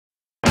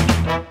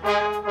Hey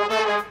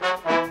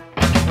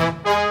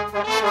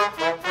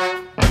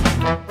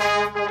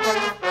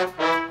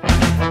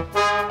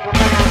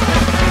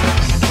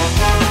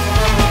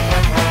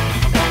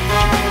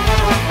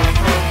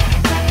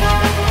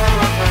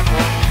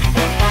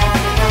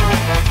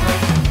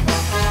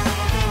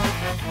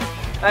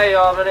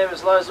y'all, my name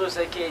is Lars Lewis,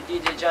 aka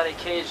DJ Johnny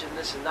Cage, and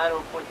this is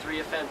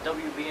 91.3 FM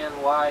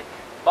WBNY,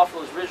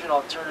 Buffalo's original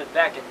alternative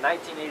back in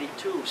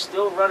 1982.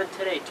 Still running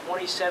today,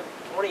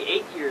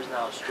 28 years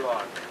now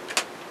strong.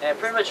 And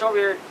pretty much over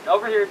here at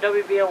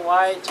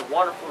WBNY, it's a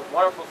wonderful,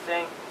 wonderful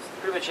thing.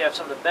 Pretty much you have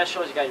some of the best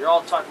shows. You got your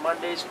All Talk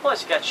Mondays,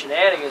 plus you got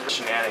Shenanigans.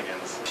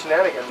 Shenanigans.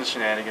 Shenanigans.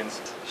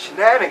 Shenanigans.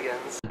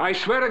 Shenanigans. I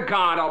swear to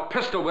God, I'll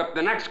pistol whip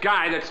the next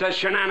guy that says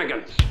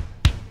shenanigans.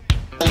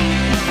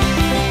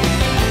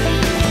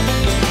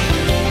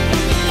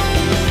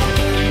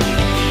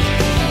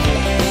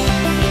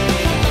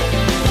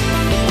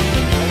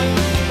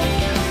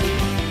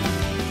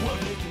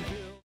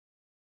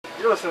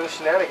 You're listening to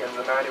Shenanigans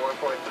at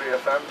 91.3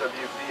 FM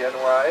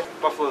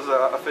WBNY, Buffalo's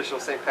official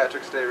St.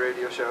 Patrick's Day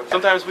radio show.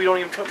 Sometimes we don't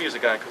even put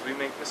music on because we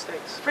make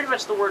mistakes. Pretty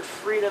much the word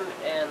freedom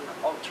and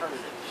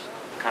alternatives.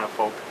 Kind of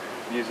folk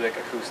music,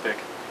 acoustic,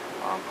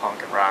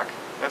 punk and rock.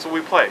 That's what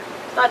we play.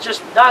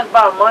 It's not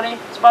about money,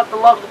 it's about the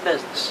love of the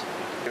business.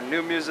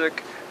 New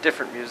music,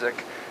 different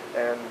music,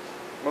 and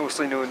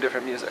mostly new and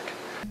different music.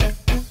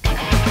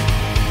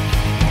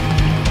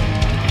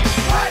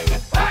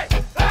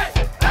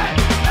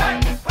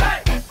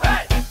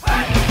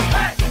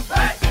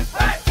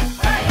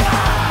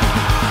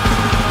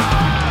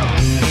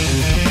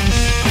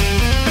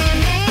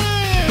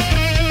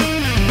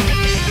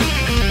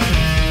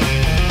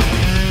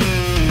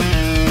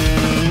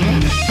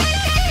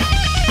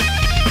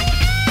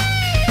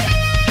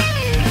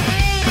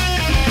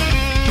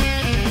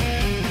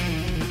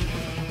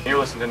 You're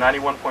listening to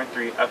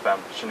 91.3 FM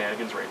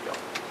Shenanigans Radio.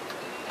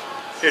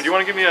 Here, do you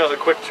want to give me a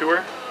quick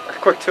tour? A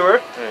quick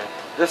tour? Yeah.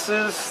 This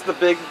is the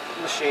big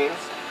machine.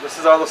 This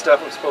is all the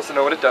stuff I'm supposed to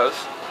know what it does.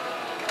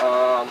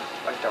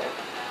 I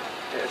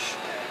don't. Ish.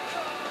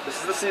 This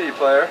is the CD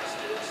player.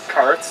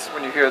 Carts,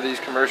 when you hear these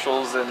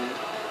commercials and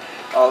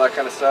all that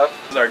kind of stuff.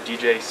 This is our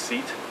DJ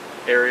seat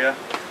area.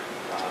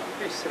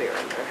 You're sitting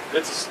right there.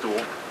 It's a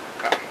stool.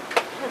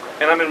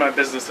 And I'm in my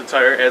business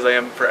attire, as I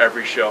am for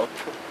every show.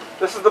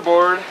 This is the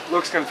board.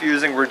 Looks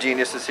confusing. We're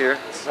geniuses here.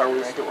 This is how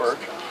we make it work.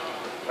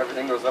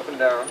 Everything goes up and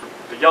down.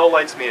 The yellow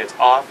lights mean it's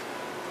off.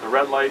 The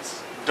red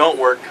lights don't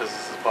work because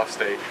this is Buff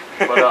State.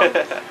 But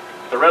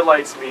the red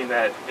lights mean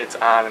that it's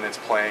on and it's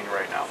playing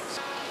right now.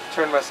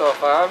 Turn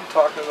myself on,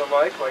 talking to the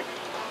mic like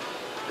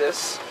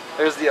this.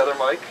 There's the other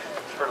mic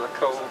for the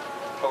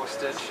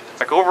co-postage.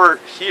 Like over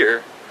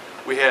here,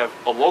 we have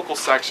a local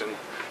section.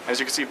 As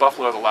you can see,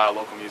 Buffalo has a lot of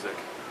local music.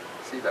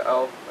 See the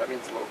L? That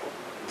means local.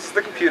 This is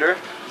the computer.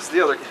 This is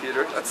the other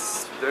computer.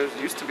 There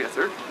used to be a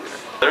third computer.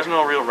 There's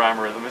no real rhyme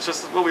or rhythm. It's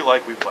just what we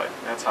like, we play.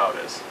 That's how it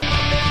is.